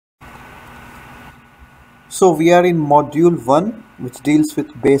So we are in module 1, which deals with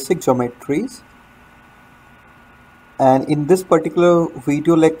basic geometries, and in this particular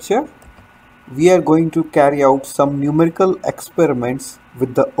video lecture we are going to carry out some numerical experiments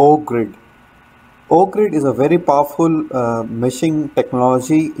with the OGrid. OGrid is a very powerful meshing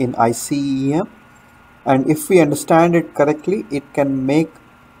technology in ICEM, and if we understand it correctly, it can make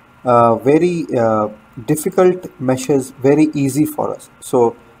very difficult meshes very easy for us.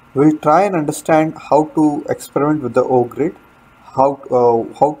 So we'll try and understand how to experiment with the OGrid,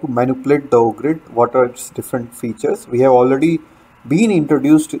 how to manipulate the OGrid, what are its different features. We have already been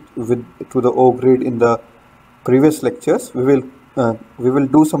introduced to the OGrid in the previous lectures. We will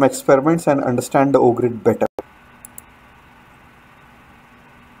do some experiments and understand the OGrid better.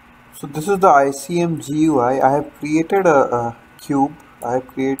 So this is the ICM GUI. I have created a cube.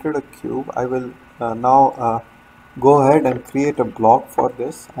 I will now go ahead and create a block for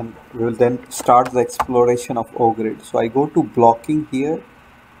this, and we will then start the exploration of OGrid. So I go to blocking here,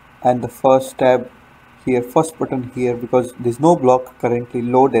 and the first tab here, first button here, because there's no block currently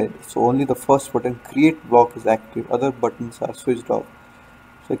loaded, so only the first button, create block, is active. Other buttons are switched off.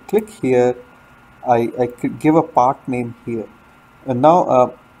 So I click here. I give a part name here, and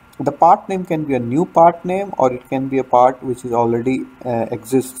now the part name can be a new part name, or it can be a part which is already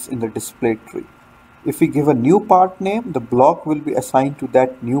exists in the display tree. If we give a new part name, the block will be assigned to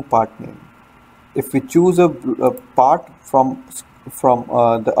that new part name. If we choose a part from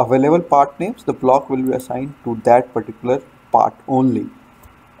the available part names, the block will be assigned to that particular part only.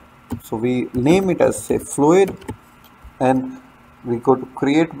 So we name it as, say, fluid, and we go to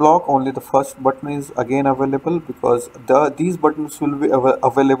create block. Only the first button is again available, because these buttons will be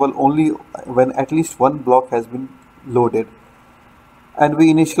available only when at least one block has been loaded. And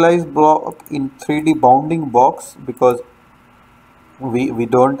we initialize block in 3D bounding box, because we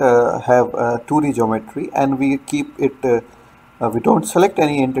don't have 2D geometry, and we keep it we don't select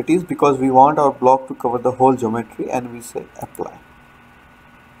any entities because we want our block to cover the whole geometry, and we say apply.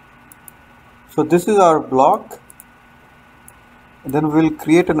 So this is our block. And then we will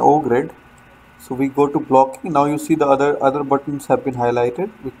create an OGrid. So we go to blocking. Now you see the other buttons have been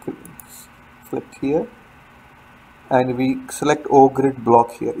highlighted. We select here, and we select OGrid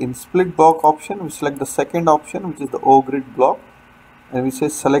block here. In split block option, we select the second option, which is the OGrid block, and we say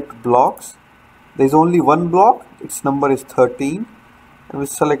select blocks. There is only one block, its number is 13, and we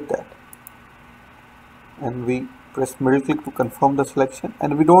select that, and we press middle click to confirm the selection.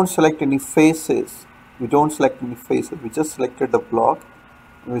 And we don't select any faces. We just selected the block,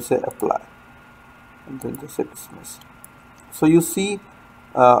 and we say apply, and then just say dismiss. So you see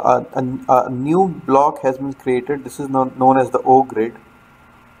a new block has been created. This is known as the OGrid.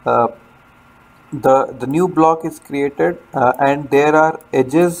 The new block is created, and there are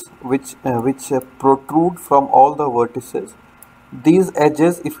edges which protrude from all the vertices. These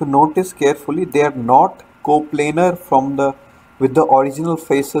edges, if you notice carefully, they are not coplanar with the original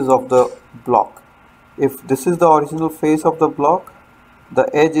faces of the block. If this is the original face of the block, the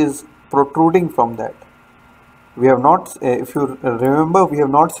edge is protruding from that. We have not, if you remember, we have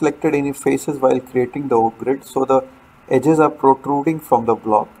not selected any faces while creating the OGrid, so the edges are protruding from the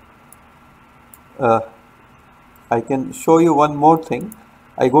block. I can show you one more thing.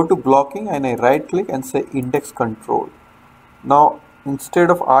 I go to blocking and I right click and say index control. Now instead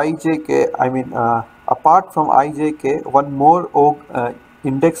of IJK, apart from IJK, one more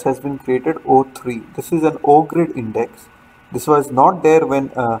index has been created, O3. This is an OGrid index. This was not there when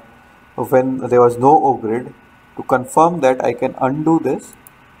there was no OGrid. To confirm that, I can undo this.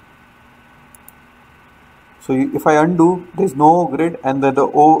 So if I undo, there is no OGrid, and the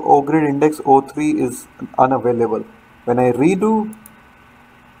OGrid index O3 is unavailable. When I redo,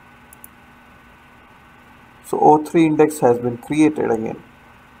 so O3 index has been created again.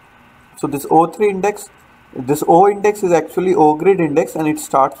 So this O3 index, this O index is actually OGrid index, and it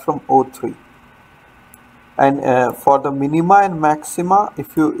starts from O3. And for the minima and maxima,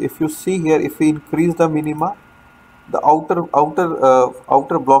 if you see here, if we increase the minima, the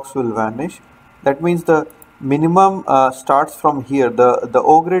outer blocks will vanish. That means the minimum starts from here. The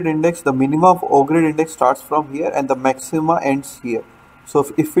OGrid index, the minimum of OGrid index starts from here, and the maxima ends here. So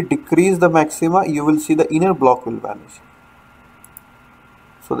if we decrease the maxima, you will see the inner block will vanish.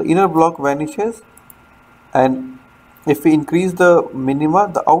 So the inner block vanishes, and if we increase the minima,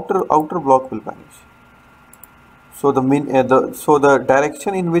 the outer block will vanish. So the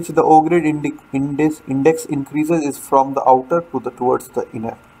direction in which the OGrid index increases is from the outer towards the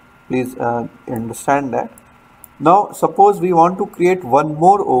inner. Please understand that. Now suppose we want to create one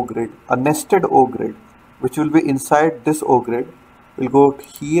more OGrid, a nested OGrid, which will be inside this OGrid. We'll go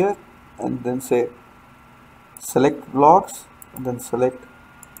here and then say select blocks, and then select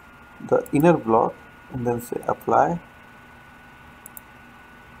the inner block, and then say apply.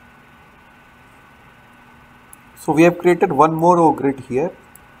 So we have created one more OGrid here,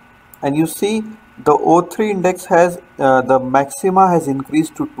 and you see the O3 index has the maxima has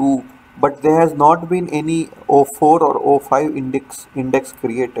increased to 2, but there has not been any O4 or O5 index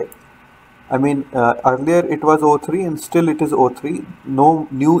created. I mean, earlier it was O3 and still it is O3. No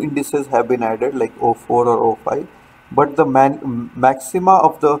new indices have been added like O4 or O5, but the maxima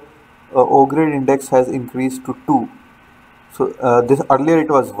of the OGrid index has increased to 2. So this earlier it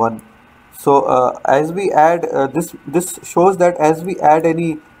was 1. So as we add this shows that as we add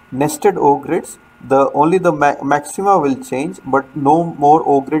any nested OGrids, only the maxima will change, but no more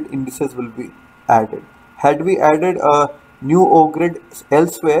OGrid indices will be added. Had we added a new OGrid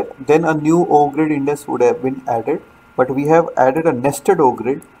elsewhere, then a new OGrid index would have been added, but we have added a nested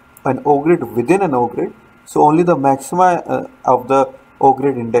OGrid, an OGrid within an OGrid, so only the maxima of the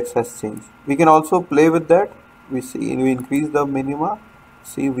OGrid index has changed. We can also play with that. We increase the minima.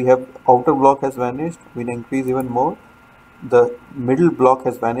 See, we have outer block has vanished. We increase even more. The middle block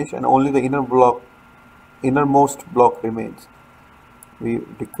has vanished, and only the innermost block remains. We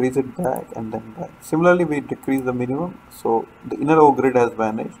decrease it back and then back. Similarly, we decrease the minimum, so the inner OGrid has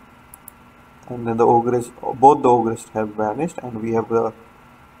vanished, and then both the OGrids have vanished, and we have the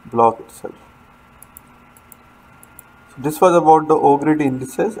block itself. So this was about the OGrid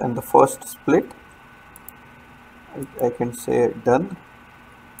indices and the first split. I can say done.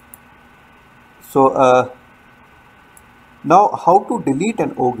 So now how to delete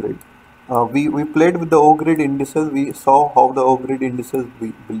an OGrid? We played with the OGrid indices. We saw how the OGrid indices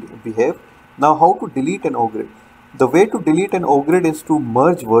behave. Now how to delete an OGrid? The way to delete an OGrid is to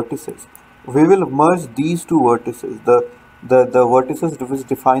merge vertices. We will merge these two vertices. The vertices which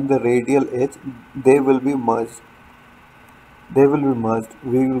define the radial edge, they will be merged. We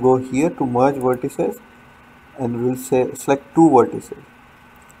will go here to merge vertices, and we'll say select two vertices,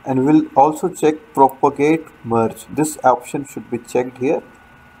 and we'll also check propagate merge. This option should be checked here.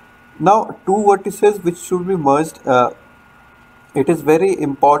 Now two vertices which should be merged, it is very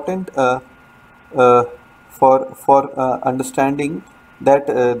important for understanding that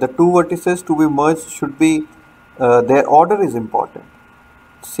the two vertices to be merged should be their order is important.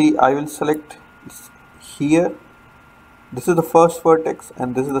 See, I will select here. This is the first vertex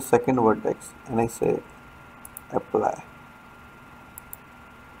and this is the second vertex, and I say apply.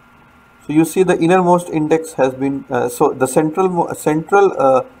 So you see the innermost index has been so the central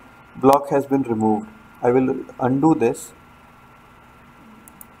block has been removed. I will undo this,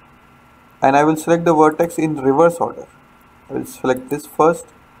 and I will select the vertex in reverse order. I will select this first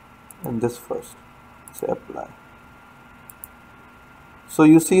and this first. Say apply. So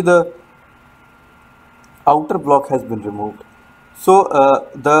you see the outer block has been removed. So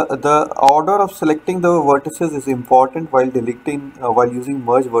the order of selecting the vertices is important while deleting while using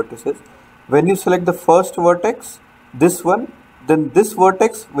merge vertices. When you select the first vertex, this one, then this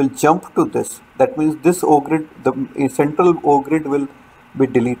vertex will jump to this. That means this OGrid, the central OGrid will be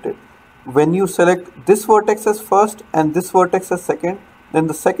deleted. When you select this vertex as first and this vertex as second, then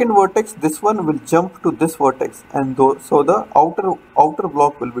the second vertex, this one, will jump to this vertex, and so the outer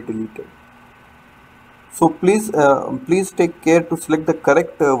block will be deleted. So please take care to select the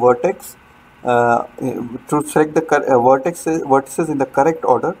correct vertex, to select the vertices in the correct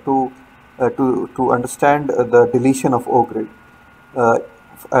order to understand the deletion of OGrid.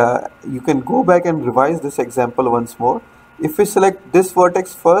 You can go back and revise this example once more. If we select this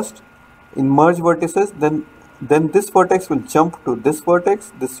vertex first in merge vertices, then this vertex will jump to this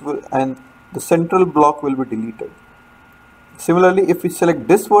vertex, and the central block will be deleted. Similarly, if we select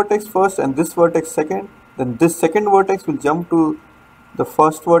this vertex first and this vertex second, then this second vertex will jump to the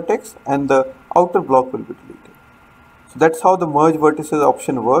first vertex and the outer block will be deleted. So that's how the merge vertices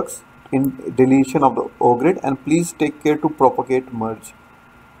option works in deletion of the OGrid, and please take care to propagate merge.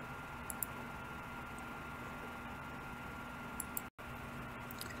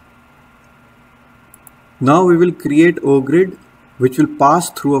 Now we will create OGrid which will pass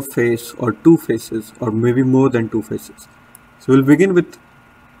through a face or two faces or maybe more than two faces. So we'll begin with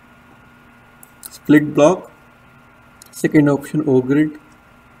split block. Second option, OGrid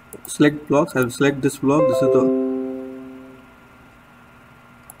select blocks. I will select this block.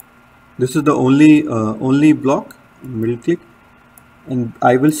 This is the only block. Middle click, and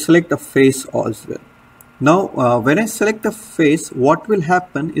I will select a face as well. Now when I select a face, what will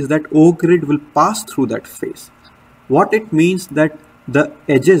happen is that OGrid will pass through that face. What it means that the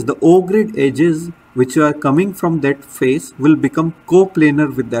edges, the OGrid edges which are coming from that face will become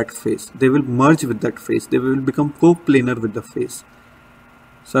coplanar with that face. They will merge with that face. They will become coplanar with the face.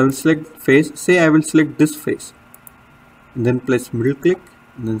 So I will select face. Say I will select this face, and then press middle click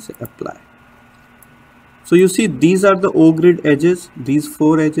and then say apply. So you see these are the OGrid edges, these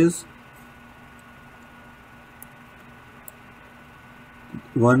 4 edges.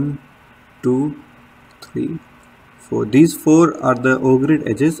 1, 2, 3, 4. These 4 are the OGrid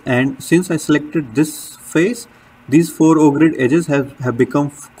edges, and since I selected this face, these 4 OGrid edges have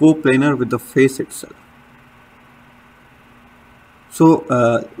become coplanar with the face itself. So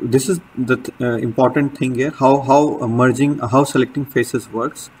this is the important thing here, how selecting faces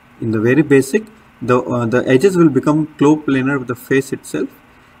works. In the very basic, the edges will become coplanar with the face itself.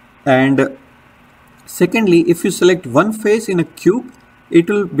 And secondly, if you select one face in a cube, it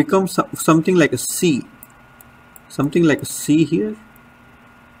will become something like a C. Something like a C here.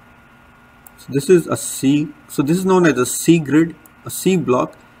 So this is a C. So this is known as a C grid, a C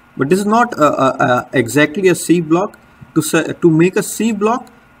block. But this is not exactly a C block. To make a C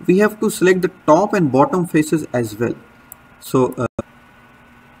block, we have to select the top and bottom faces as well. So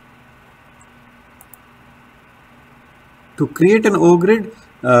to create an OGrid,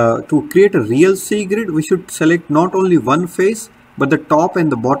 to create a real C grid, we should select not only one face, but the top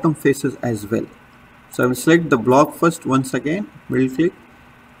and the bottom faces as well. So I will select the block first once again, middle click,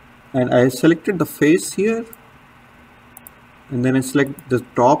 and I selected the face here, and then I select the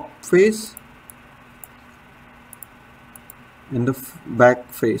top face and the back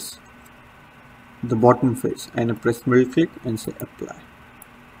face, the bottom face, and I press middle click and say apply.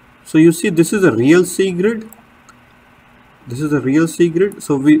 So you see this is a real C grid. This is a real C grid.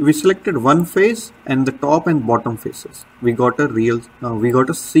 So we selected one face and the top and bottom faces. We got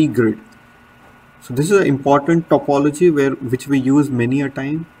a C grid. So this is an important topology which we use many a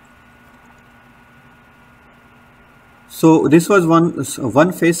time. So this was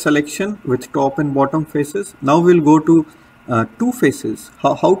one face selection with top and bottom faces. Now we'll go to two faces.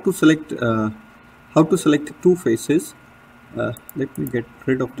 How to select two faces. Let me get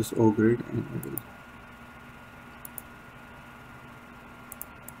rid of this OGrid and I will.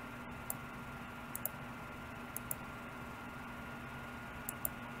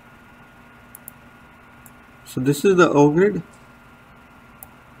 So this is the OGrid.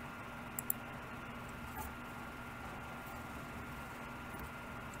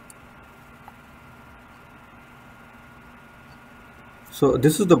 So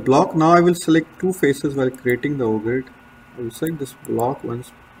this is the block. Now I will select two faces while creating the OGrid. I will select this block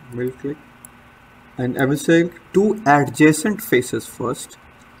once, middle click, and I will select two adjacent faces first.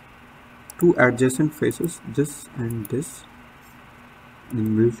 Two adjacent faces, this and this,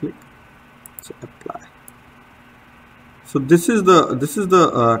 and middle click, so apply. So this is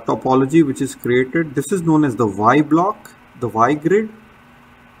the topology which is created. This is known as the Y block, the Y grid.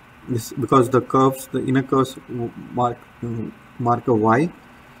 This because the curves, the inner curves mark a Y.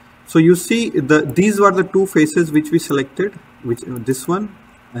 So you see these were the two faces which we selected, which this one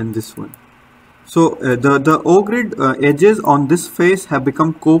and this one. So the OGrid edges on this face have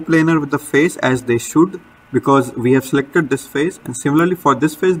become coplanar with the face as they should, because we have selected this face, and similarly for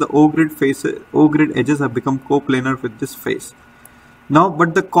this face the OGrid edges have become coplanar with this face. Now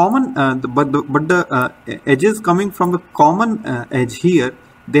but the common edges coming from the common edge here,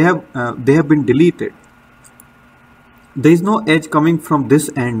 they have been deleted. There is no edge coming from this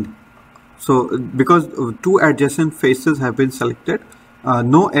end. So because two adjacent faces have been selected,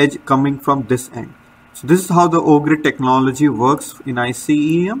 no edge coming from this end. So this is how the OGrid technology works in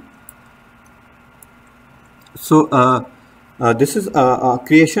ICEM. So this is a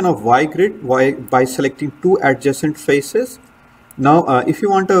creation of Y grid by selecting two adjacent faces. Now if you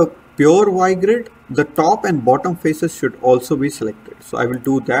want a pure Y grid, the top and bottom faces should also be selected. So I will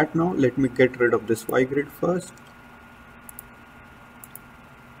do that now. Let me get rid of this Y grid first.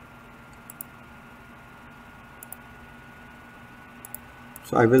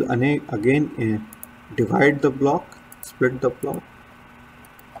 So I will again divide the block, split the block.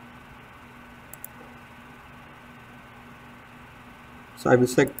 So I will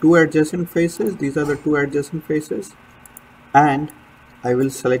select two adjacent faces. These are the two adjacent faces, and I will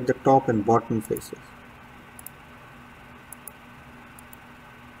select the top and bottom faces.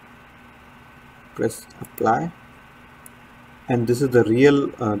 Press apply, and this is the real,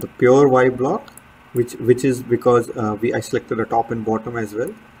 the pure Y block, which is because I selected the top and bottom as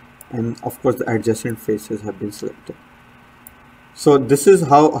well, and of course the adjacent faces have been selected. So this is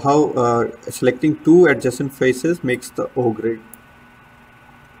how selecting two adjacent faces makes the OGrid.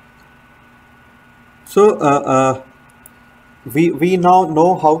 So we now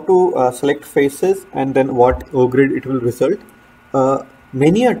know how to select faces and then what OGrid it will result.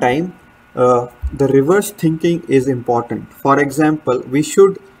 Many a time the reverse thinking is important. For example, we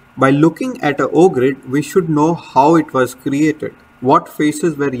should, by looking at a OGrid, we should know how it was created, what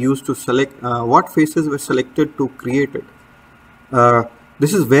faces were used to select, what faces were selected to create it.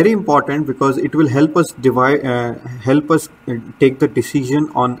 This is very important because it will help us take the decision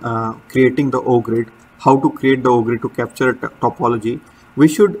on creating the OGrid, how to create the OGrid to capture a topology. We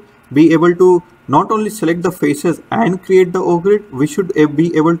should be able to not only select the faces and create the OGrid, we should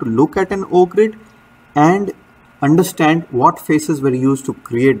be able to look at an OGrid and understand what faces were used to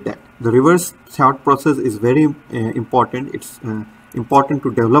create that. The reverse thought process is very important. It's important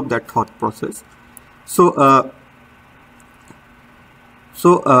to develop that thought process.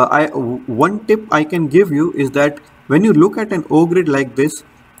 One tip I can give you is that when you look at an OGrid like this,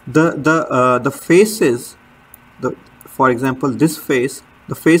 the faces, for example, this face,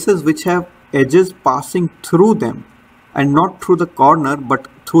 the faces which have edges passing through them and not through the corner but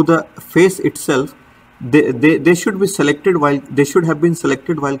through the face itself, they should be selected they should have been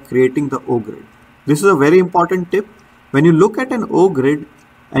selected while creating the OGrid. This is a very important tip. When you look at an OGrid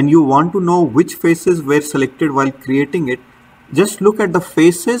and you want to know which faces were selected while creating it, just look at the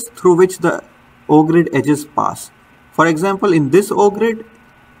faces through which the OGrid edges pass. For example, in this OGrid,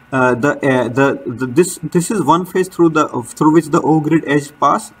 this is one face through which the OGrid edge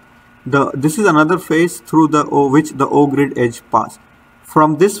pass. This is another face through which the OGrid edge pass.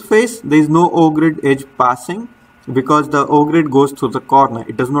 From this face, there is no OGrid edge passing because the OGrid goes through the corner.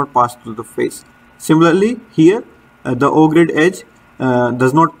 It does not pass through the face. Similarly, here the OGrid edge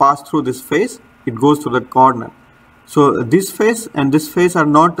does not pass through this face. It goes through the corner. So this face and this face are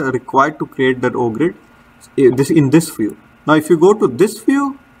not required to create that OGrid in this view. Now if you go to this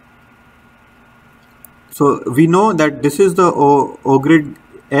view, so we know that this is the OGrid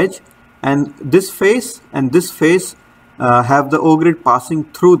edge, and this face have the OGrid passing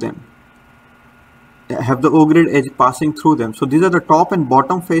through them, have the OGrid edge passing through them. So these are the top and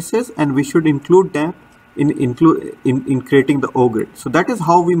bottom faces, and we should include them in creating the OGrid. So that is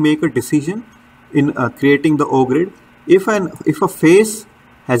how we make a decision in creating the OGrid. If a face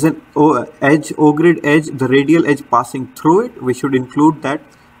has an OGrid edge, the radial edge passing through it, we should include that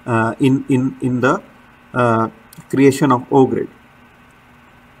in the creation of OGrid.